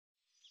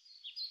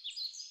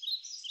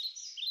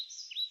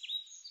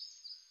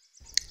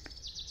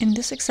In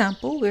this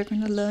example, we're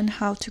going to learn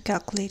how to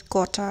calculate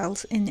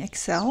quartiles in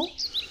Excel.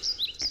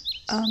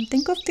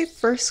 Think of the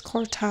first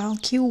quartile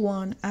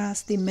Q1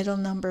 as the middle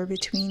number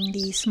between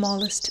the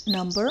smallest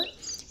number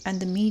and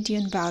the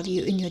median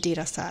value in your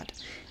data set.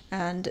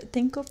 And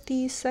think of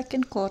the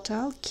second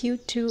quartile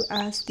Q2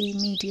 as the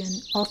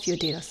median of your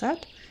data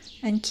set,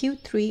 and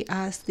Q3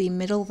 as the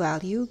middle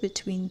value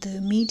between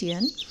the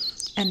median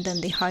and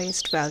then the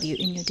highest value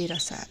in your data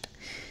set.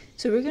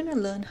 So we're going to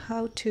learn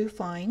how to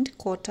find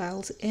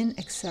quartiles in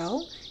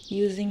Excel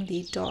using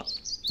the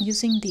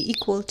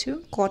equal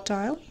to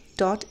quartile.exe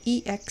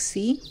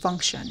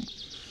function.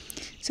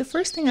 So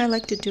first thing I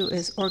like to do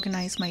is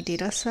organize my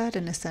data set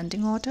in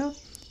ascending order.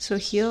 So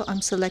here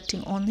I'm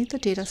selecting only the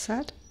data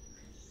set,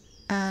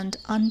 and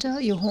under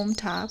your home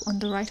tab on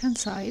the right hand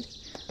side,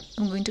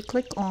 I'm going to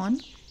click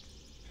on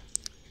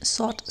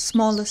sort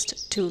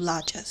smallest to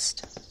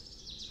largest.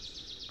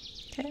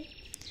 Okay.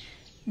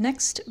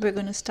 Next, we're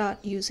going to start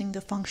using the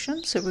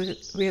function. So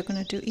we are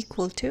going to do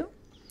equal to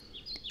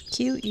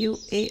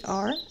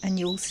QUAR, and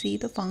you'll see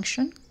the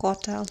function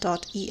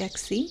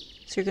quartile.exe.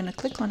 So you're going to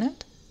click on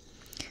it.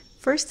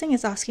 First thing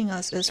it's asking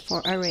us is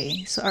for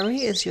array. So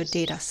array is your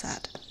data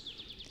set.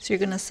 So you're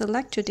going to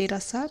select your data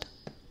set,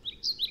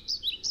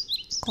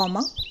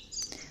 comma.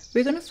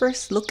 We're going to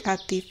first look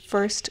at the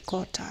first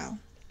quartile.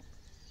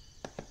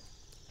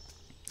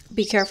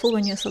 Be careful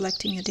when you're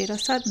selecting your data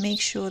set, make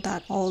sure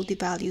that all the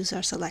values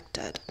are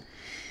selected.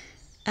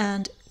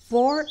 And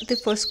for the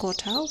first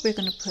quartile, we're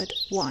going to put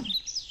 1.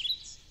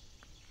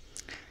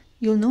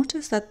 You'll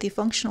notice that the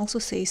function also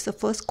says the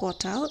first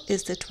quartile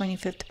is the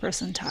 25th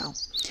percentile.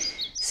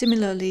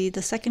 Similarly,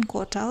 the second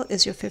quartile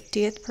is your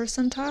 50th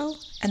percentile,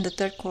 and the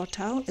third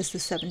quartile is the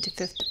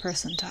 75th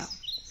percentile.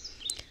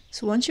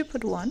 So once you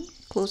put 1,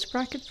 close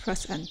bracket,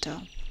 press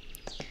enter.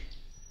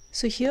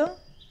 So here,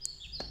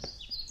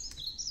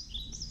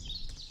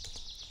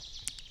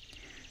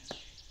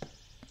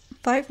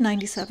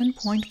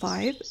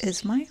 597.5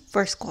 is my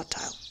first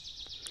quartile.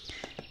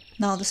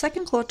 Now the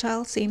second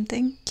quartile, same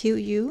thing,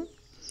 QU.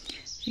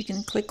 You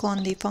can click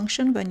on the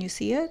function when you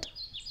see it,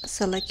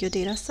 select your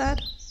data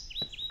set,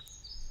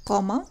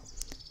 comma,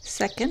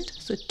 second,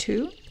 so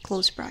 2,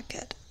 close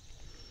bracket.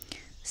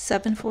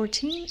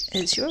 714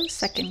 is your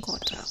second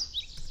quartile.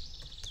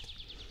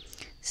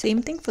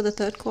 Same thing for the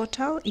third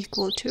quartile,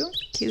 equal to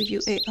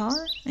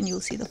QUAR, and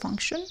you'll see the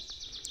function.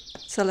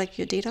 Select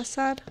your data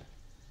set,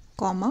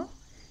 comma,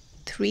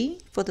 3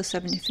 for the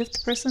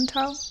 75th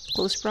percentile,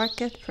 close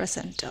bracket, press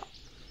enter.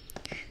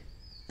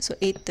 So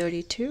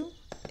 832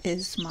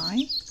 is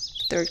my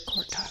third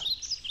quartile.